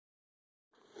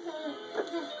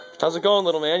How's it going,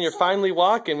 little man? You're finally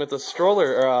walking with a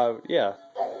stroller, or, yeah.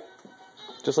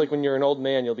 Just like when you're an old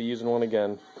man, you'll be using one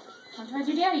again. Come towards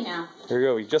your daddy now. Here we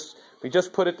go. We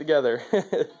just put it together.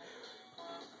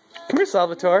 Come here,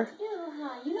 Salvatore.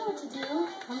 You know what to do.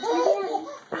 Come to your daddy.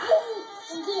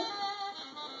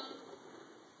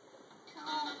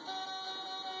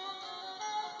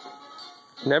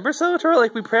 Remember, Salvatore,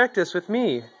 like we practiced with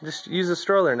me. Just use a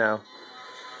stroller now.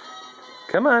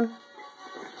 Come on.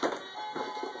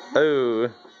 Oh.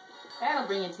 That'll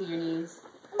bring it to your knees.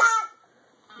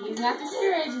 He's not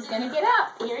discouraged. He's going to get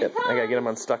up. Here he comes. I got to get him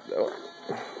unstuck, though.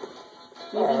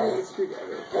 Maybe with a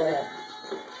screwdriver.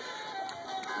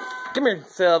 Come here,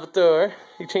 Salvatore.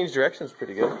 You changed directions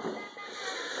pretty good.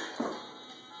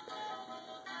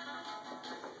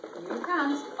 Here he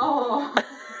comes. Oh.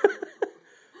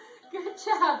 Good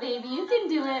job, baby. You can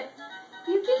do it.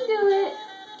 You can do it.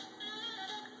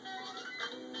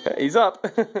 Okay, he's up.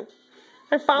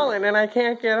 I'm falling and I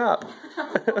can't get up. You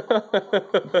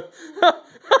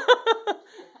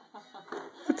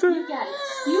got it.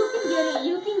 You can get it.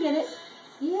 You can get it.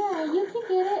 Yeah, you can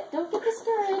get it. Don't get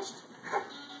discouraged.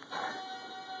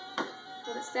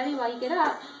 Hold it steady while you get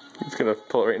up. He's going to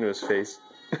pull it right into his face.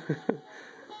 Come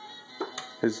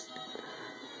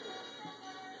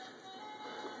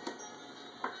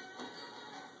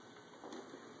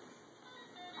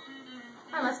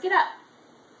on, let's get up.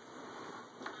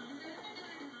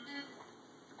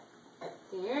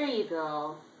 There you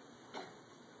go.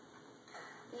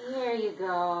 There you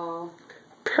go.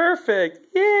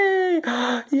 Perfect! Yay!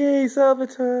 Yay,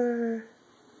 Salvatore!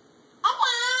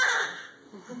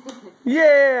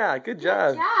 Yeah! Good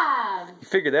job. Good job. You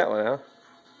figured that one out.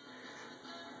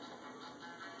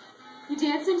 You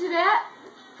dancing to that?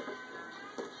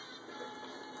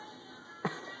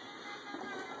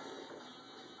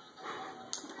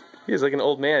 He's like an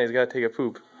old man. He's got to take a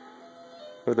poop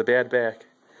with a bad back.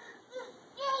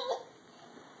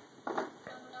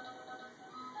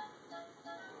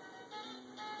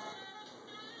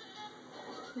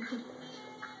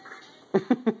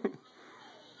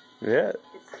 Yeah.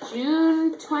 It's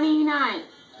June 29th.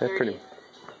 That's pretty.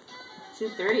 June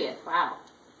 30th. Wow.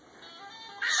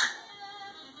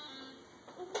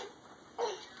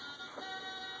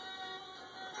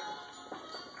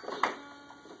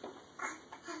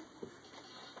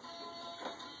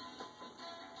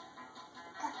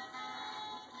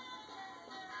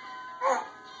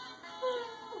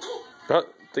 Oh,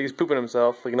 so he's pooping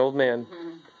himself like an old man.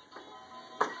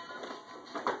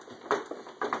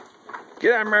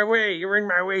 Get out of my way! You're in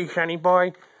my way, sonny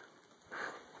boy.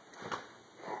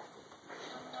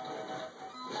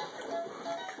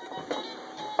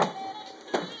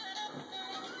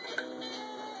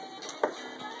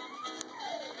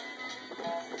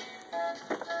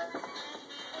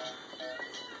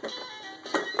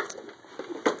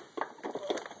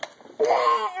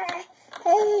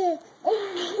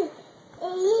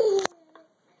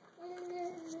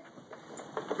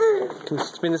 Can we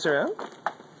spin this around?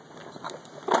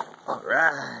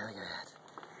 Alright, look at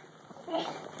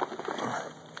that.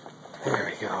 There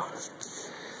we go.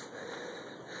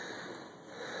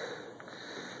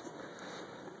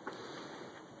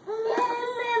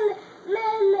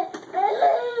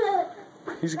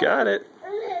 He's got it.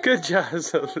 Good job,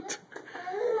 Salvatore.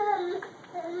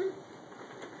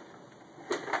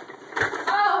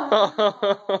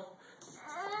 Oh.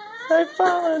 I've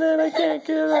fallen and I can't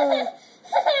get up.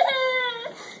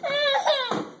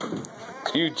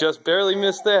 You just barely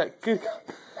missed that. Good.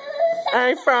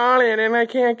 I'm falling and I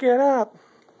can't get up.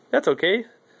 That's okay.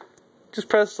 Just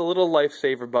press the little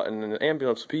lifesaver button and the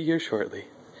ambulance will be here shortly.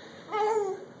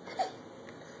 Oh,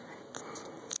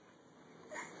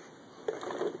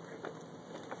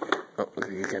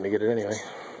 you're gonna get it anyway.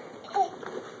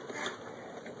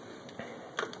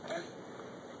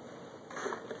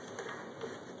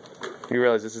 You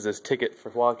realize this is his ticket for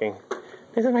walking.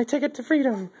 This is my ticket to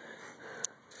freedom.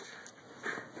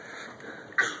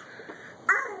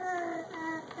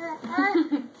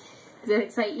 Does that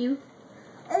excite you?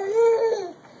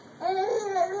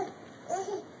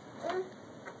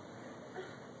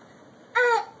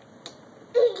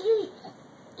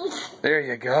 There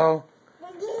you go.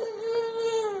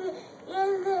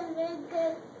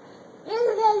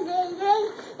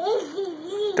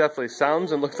 Definitely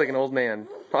sounds and looks like an old man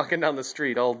walking down the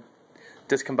street, all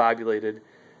discombobulated.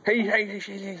 Hey, hey, hey,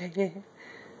 hey, hey, hey.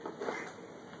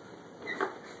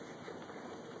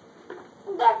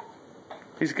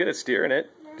 He's good at steering it.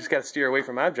 Just got to steer away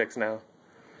from objects now.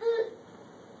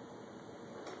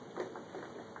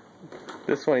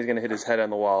 This one he's going to hit his head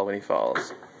on the wall when he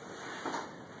falls.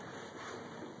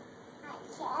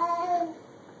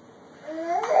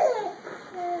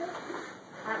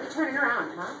 turn it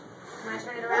around, huh? You want to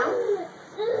turn it around?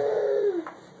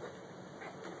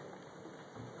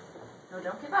 No,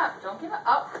 don't give up. Don't give up.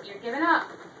 Oh, you're giving up.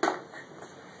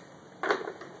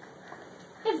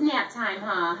 It's nap time,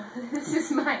 huh?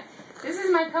 This is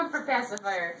my comfort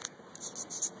pacifier.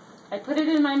 I put it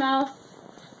in my mouth.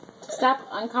 Stop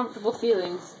uncomfortable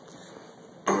feelings.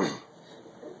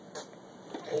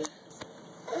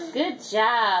 Good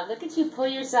job. Look at you pull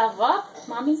yourself up.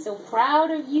 Mommy's so proud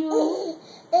of you.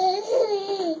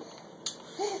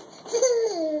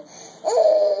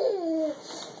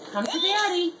 Come to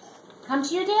Daddy. Come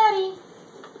to your daddy.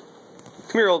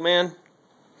 Come here, old man.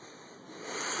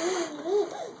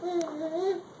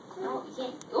 Oh, you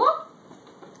can't. Oh.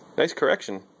 Nice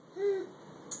correction.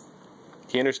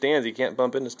 He understands he can't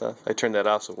bump into stuff. I turned that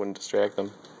off so it wouldn't distract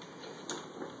them.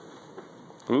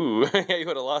 Ooh, yeah, you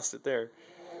would have lost it there.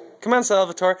 Come on,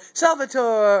 Salvatore.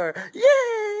 Salvatore!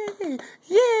 Yay!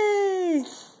 Yay!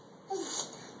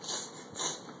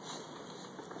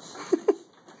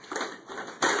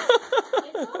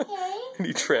 It's okay. And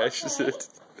he trashes it.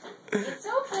 It's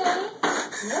okay.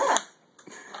 Yeah.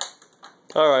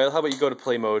 Alright, how about you go to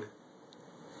play mode?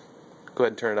 Go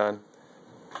ahead and turn it on.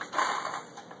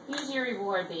 Here's your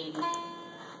reward, baby.